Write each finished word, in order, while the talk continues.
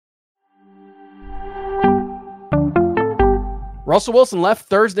Russell Wilson left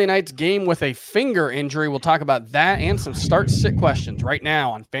Thursday night's game with a finger injury. We'll talk about that and some start-sit questions right now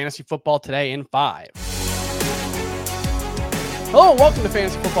on Fantasy Football Today in 5. Hello, welcome to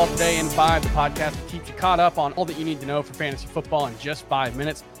Fantasy Football Today in 5, the podcast that keeps you caught up on all that you need to know for fantasy football in just 5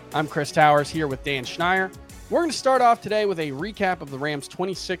 minutes. I'm Chris Towers here with Dan Schneier. We're going to start off today with a recap of the Rams'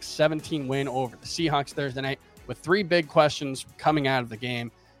 26-17 win over the Seahawks Thursday night with 3 big questions coming out of the game.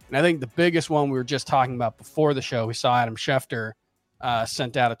 And I think the biggest one we were just talking about before the show, we saw Adam Schefter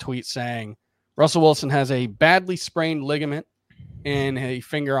sent out a tweet saying Russell Wilson has a badly sprained ligament in a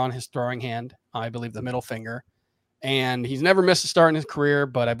finger on his throwing hand, I believe the middle finger. And he's never missed a start in his career,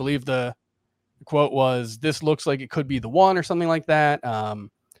 but I believe the quote was, "This looks like it could be the one," or something like that.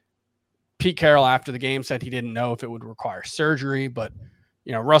 Pete Carroll after the game said he didn't know if it would require surgery, but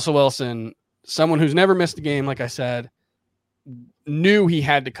Russell Wilson, someone who's never missed a game, like I said, knew he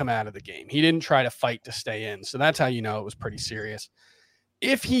had to come out of the game. He didn't try to fight to stay in. So that's how you know it was pretty serious.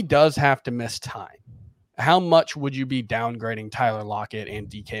 If he does have to miss time, how much would you be downgrading Tyler Lockett and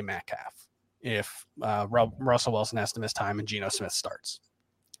DK Metcalf if Russell Wilson has to miss time and Geno Smith starts?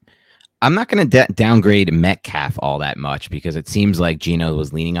 I'm not going to downgrade Metcalf all that much because it seems like Geno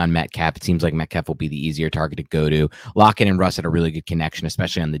was leaning on Metcalf. It seems like Metcalf will be the easier target to go to. Lockett and Russ had a really good connection,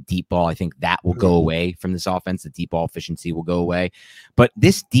 especially on the deep ball. I think that will go away from this offense. The deep ball efficiency will go away. But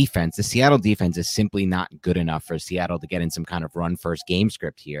this defense, the Seattle defense, is simply not good enough for Seattle to get in some kind of run-first game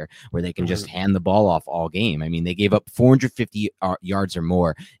script here where they can just hand the ball off all game. I mean, they gave up 450 yards or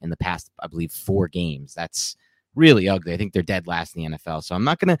more in the past, I believe, 4 games. That's really ugly. I think they're dead last in the NFL. So I'm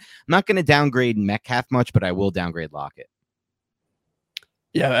not gonna downgrade Metcalf much, but I will downgrade Lockett.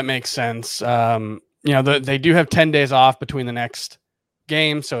 Yeah, that makes sense. They do have 10 days off between the next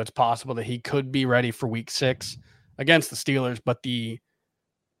game, so it's possible that he could be ready for week 6 against the Steelers, but the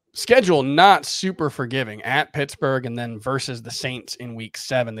schedule not super forgiving at Pittsburgh and then versus the Saints in week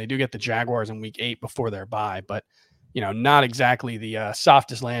 7. They do get the Jaguars in week 8 before their bye, but not exactly the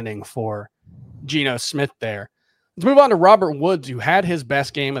softest landing for Geno Smith there. Let's move on to Robert Woods, who had his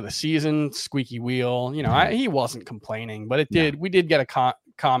best game of the season, squeaky wheel. He wasn't complaining, but we did get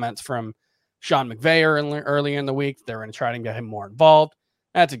comments from Sean McVay earlier in the week. They were going to try to get him more involved.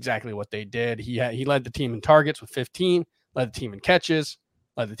 That's exactly what they did. He led the team in targets with 15, led the team in catches,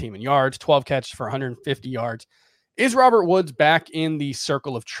 led the team in yards, 12 catches for 150 yards. Is Robert Woods back in the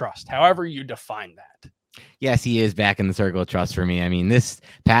circle of trust, however you define that? Yes, he is back in the circle of trust for me. I mean, this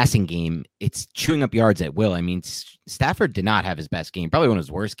passing game, it's chewing up yards at will. I mean, Stafford did not have his best game, probably one of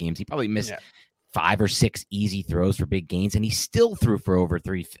his worst games. He probably missed 5 or 6 easy throws for big gains, and he still threw for over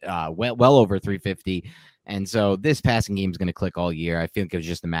well over 350. And so this passing game is going to click all year. I think it was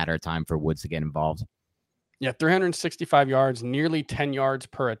just a matter of time for Woods to get involved. Yeah, 365 yards, nearly 10 yards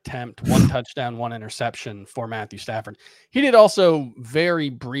per attempt, 1 touchdown, 1 interception for Matthew Stafford. He did also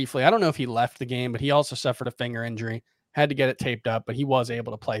very briefly, I don't know if he left the game, but he also suffered a finger injury, had to get it taped up, but he was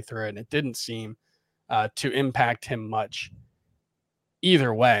able to play through it, and it didn't seem to impact him much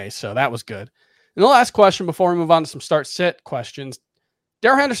either way, so that was good. And the last question before we move on to some start-sit questions,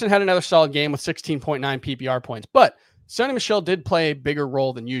 Darrell Henderson had another solid game with 16.9 PPR points, but Sony Michel did play a bigger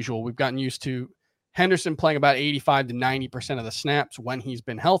role than usual. We've gotten used to Henderson playing about 85 to 90% of the snaps when he's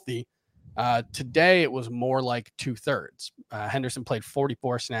been healthy. Today, it was more like 2/3. Henderson played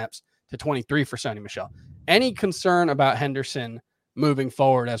 44 snaps to 23 for Sony Michel. Any concern about Henderson moving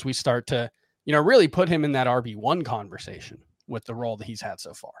forward as we start to, really put him in that RB1 conversation with the role that he's had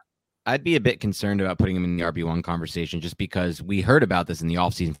so far? I'd be a bit concerned about putting him in the RB1 conversation just because we heard about this in the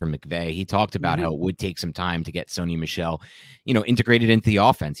offseason from McVay. He talked about how it would take some time to get Sony Michel, integrated into the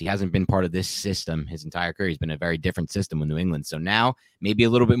offense. He hasn't been part of this system his entire career. He's been a very different system with New England. So now maybe a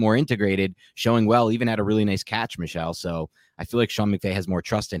little bit more integrated, showing well, even had a really nice catch, Michel. So I feel like Sean McVay has more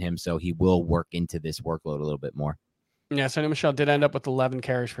trust in him, so he will work into this workload a little bit more. Yeah, Sony Michel did end up with 11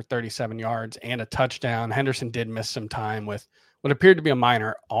 carries for 37 yards and a touchdown. Henderson did miss some time with what appeared to be a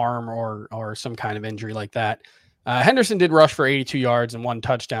minor arm or some kind of injury like that. Henderson did rush for 82 yards and 1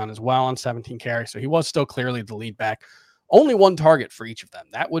 touchdown as well on 17 carries, so he was still clearly the lead back. Only 1 target for each of them.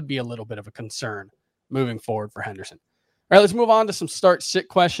 That would be a little bit of a concern moving forward for Henderson. All right, let's move on to some start-sit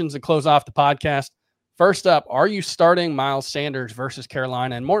questions and close off the podcast. First up, are you starting Miles Sanders versus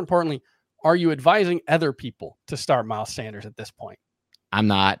Carolina? And more importantly, are you advising other people to start Miles Sanders at this point? I'm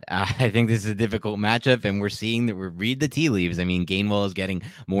not. I think this is a difficult matchup, and we're seeing that we read the tea leaves. I mean, Gainwell is getting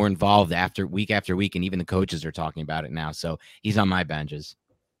more involved after week, and even the coaches are talking about it now. So he's on my benches.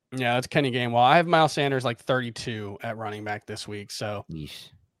 Yeah, that's Kenny Gainwell. I have Miles Sanders like 32 at running back this week. So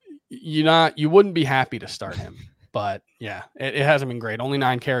you wouldn't be happy to start him. But yeah, it hasn't been great. Only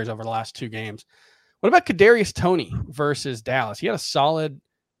 9 carries over the last 2 games. What about Kadarius Toney versus Dallas? He had a solid,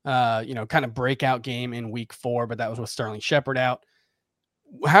 kind of breakout game in week 4, but that was with Sterling Shepard out.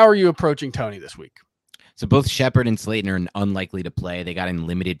 How are you approaching Toney this week? So both Shepard and Slayton are unlikely to play. They got in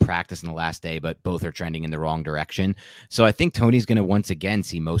limited practice in the last day, but both are trending in the wrong direction. So I think Toney's going to once again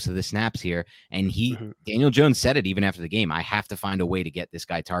see most of the snaps here. And Daniel Jones said it even after the game, I have to find a way to get this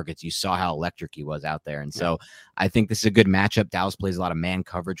guy targets. You saw how electric he was out there. And so I think this is a good matchup. Dallas plays a lot of man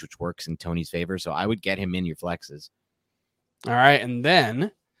coverage, which works in Toney's favor. So I would get him in your flexes. All right. And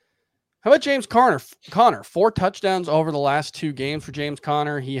then how about James Conner? 4 touchdowns over the last 2 games for James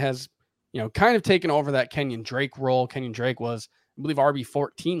Conner. He has kind of taken over that Kenyon Drake role. Kenyon Drake was, I believe,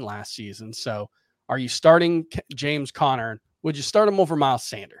 RB14 last season. So are you starting James Conner? Would you start him over Miles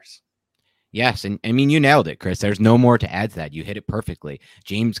Sanders? Yes. And I mean, you nailed it, Chris. There's no more to add to that. You hit it perfectly.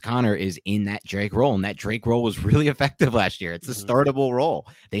 James Conner is in that Drake role, and that Drake role was really effective last year. It's a startable role.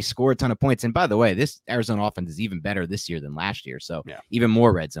 They score a ton of points. And by the way, this Arizona offense is even better this year than last year. So even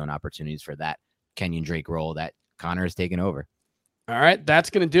more red zone opportunities for that Kenyon Drake role that Conner has taken over. All right, that's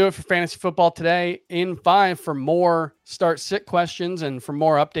going to do it for Fantasy Football Today. In 5 for more start-sit questions and for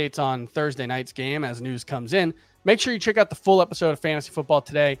more updates on Thursday night's game as news comes in. Make sure you check out the full episode of Fantasy Football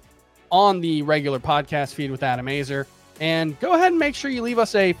Today on the regular podcast feed with Adam Aizer. And go ahead and make sure you leave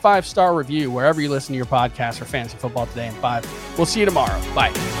us a 5-star review wherever you listen to your podcast for Fantasy Football Today in 5. We'll see you tomorrow.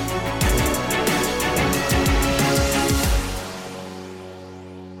 Bye.